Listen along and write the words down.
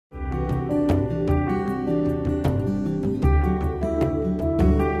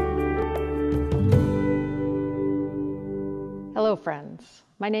friends.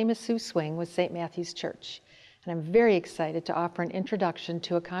 My name is Sue Swing with St. Matthew's Church, and I'm very excited to offer an introduction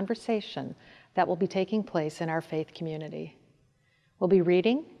to a conversation that will be taking place in our faith community. We'll be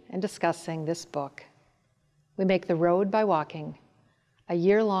reading and discussing this book, We Make the Road by Walking, a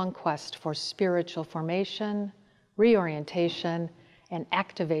year-long quest for spiritual formation, reorientation, and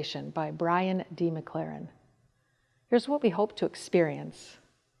activation by Brian D. McLaren. Here's what we hope to experience.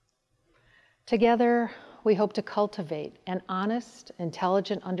 Together, we hope to cultivate an honest,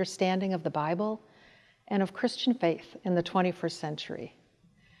 intelligent understanding of the Bible and of Christian faith in the 21st century.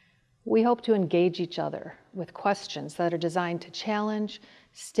 We hope to engage each other with questions that are designed to challenge,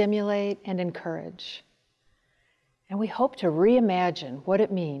 stimulate, and encourage. And we hope to reimagine what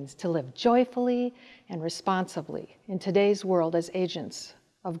it means to live joyfully and responsibly in today's world as agents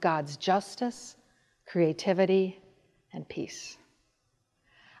of God's justice, creativity, and peace.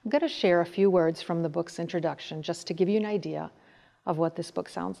 I'm going to share a few words from the book's introduction just to give you an idea of what this book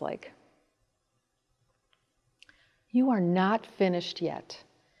sounds like. You are not finished yet.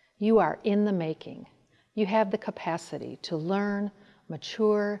 You are in the making. You have the capacity to learn,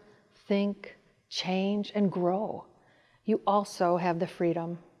 mature, think, change, and grow. You also have the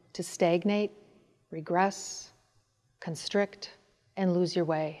freedom to stagnate, regress, constrict, and lose your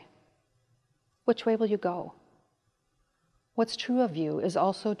way. Which way will you go? What's true of you is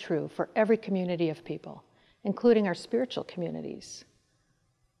also true for every community of people, including our spiritual communities.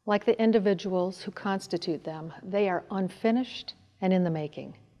 Like the individuals who constitute them, they are unfinished and in the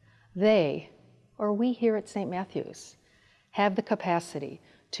making. They, or we here at St. Matthew's, have the capacity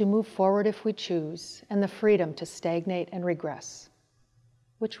to move forward if we choose, and the freedom to stagnate and regress.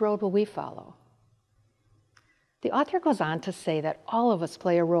 Which road will we follow? The author goes on to say that all of us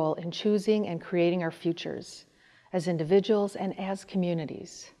play a role in choosing and creating our futures, as individuals and as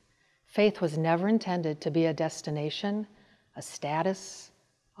communities. Faith was never intended to be a destination, a status,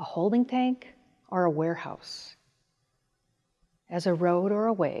 a holding tank, or a warehouse. As a road or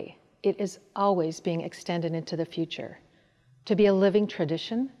a way, it is always being extended into the future. To be a living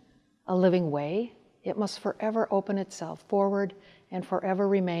tradition, a living way, it must forever open itself forward and forever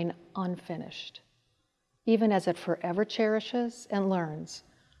remain unfinished, even as it forever cherishes and learns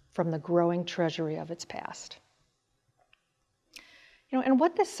from the growing treasury of its past. And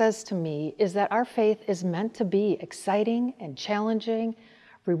what this says to me is that our faith is meant to be exciting and challenging,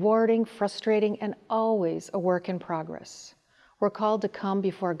 rewarding, frustrating, and always a work in progress. We're called to come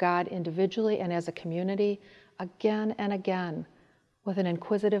before God individually and as a community again and again with an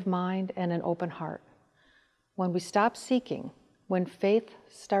inquisitive mind and an open heart. When we stop seeking, when faith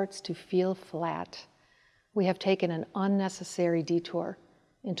starts to feel flat, we have taken an unnecessary detour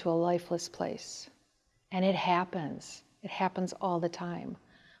into a lifeless place. And it happens. It happens all the time.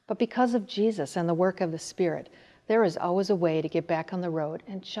 But because of Jesus and the work of the Spirit, there is always a way to get back on the road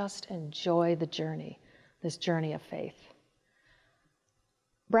and just enjoy the journey, this journey of faith.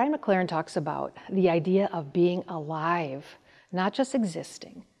 Brian McLaren talks about the idea of being alive, not just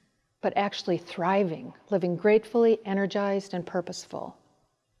existing, but actually thriving, living gratefully, energized, and purposeful.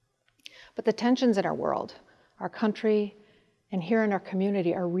 But the tensions in our world, our country, and here in our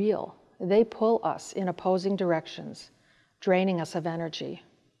community are real. They pull us in opposing directions, draining us of energy.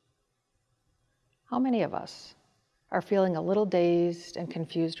 How many of us are feeling a little dazed and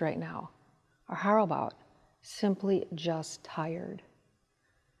confused right now? Or how about simply just tired?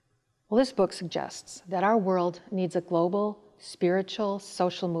 Well, this book suggests that our world needs a global, spiritual,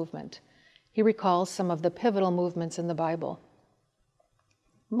 social movement. He recalls some of the pivotal movements in the Bible.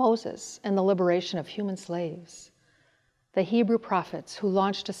 Moses and the liberation of human slaves. The Hebrew prophets who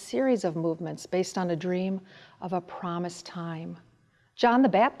launched a series of movements based on a dream of a promised time. John the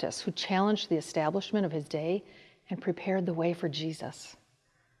Baptist, who challenged the establishment of his day and prepared the way for Jesus.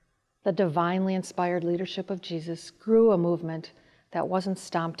 The divinely inspired leadership of Jesus grew a movement that wasn't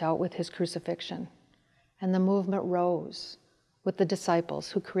stomped out with his crucifixion. And the movement rose with the disciples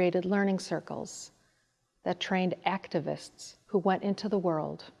who created learning circles that trained activists who went into the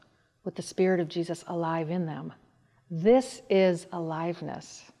world with the Spirit of Jesus alive in them. This is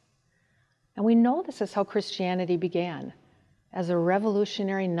aliveness. And we know this is how Christianity began, as a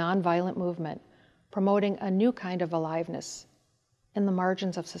revolutionary nonviolent movement promoting a new kind of aliveness in the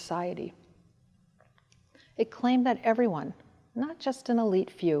margins of society. It claimed that everyone, not just an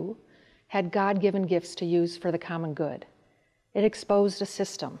elite few, had God-given gifts to use for the common good. It exposed a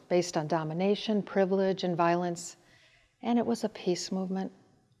system based on domination, privilege, and violence, and it was a peace movement,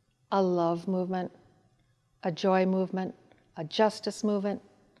 a love movement, a joy movement, a justice movement,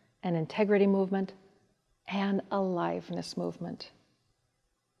 an integrity movement, and aliveness movement.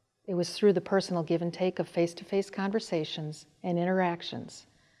 It was through the personal give and take of face-to-face conversations and interactions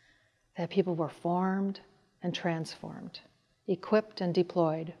that people were formed and transformed, equipped and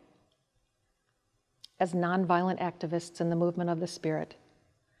deployed as nonviolent activists in the movement of the Spirit,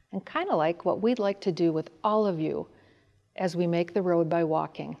 and kind of like what we'd like to do with all of you as we make the road by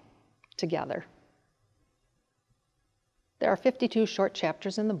walking together. There are 52 short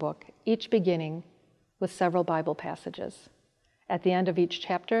chapters in the book, each beginning with several Bible passages. At the end of each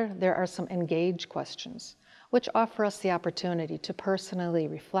chapter, there are some engage questions, which offer us the opportunity to personally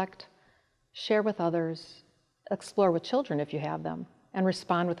reflect, share with others, explore with children if you have them, and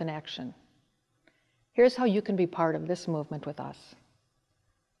respond with an action. Here's how you can be part of this movement with us.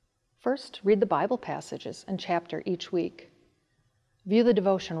 First, read the Bible passages and chapter each week. View the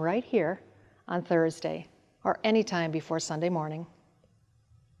devotion right here on Thursday or anytime before Sunday morning.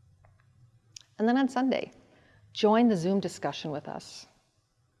 And then on Sunday, join the Zoom discussion with us.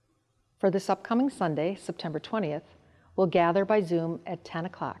 For this upcoming Sunday, September 20th, we'll gather by Zoom at 10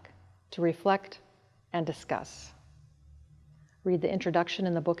 o'clock to reflect and discuss. Read the introduction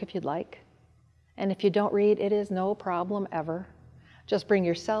in the book if you'd like. And if you don't read, it is no problem ever. Just bring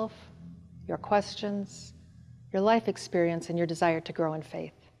yourself, your questions, your life experience, and your desire to grow in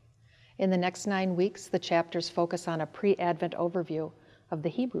faith. In the next 9 weeks, the chapters focus on a pre-Advent overview of the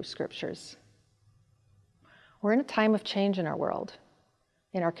Hebrew Scriptures. We're in a time of change in our world,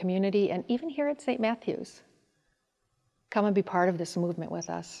 in our community, and even here at St. Matthew's. Come and be part of this movement with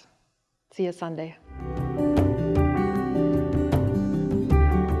us. See you Sunday.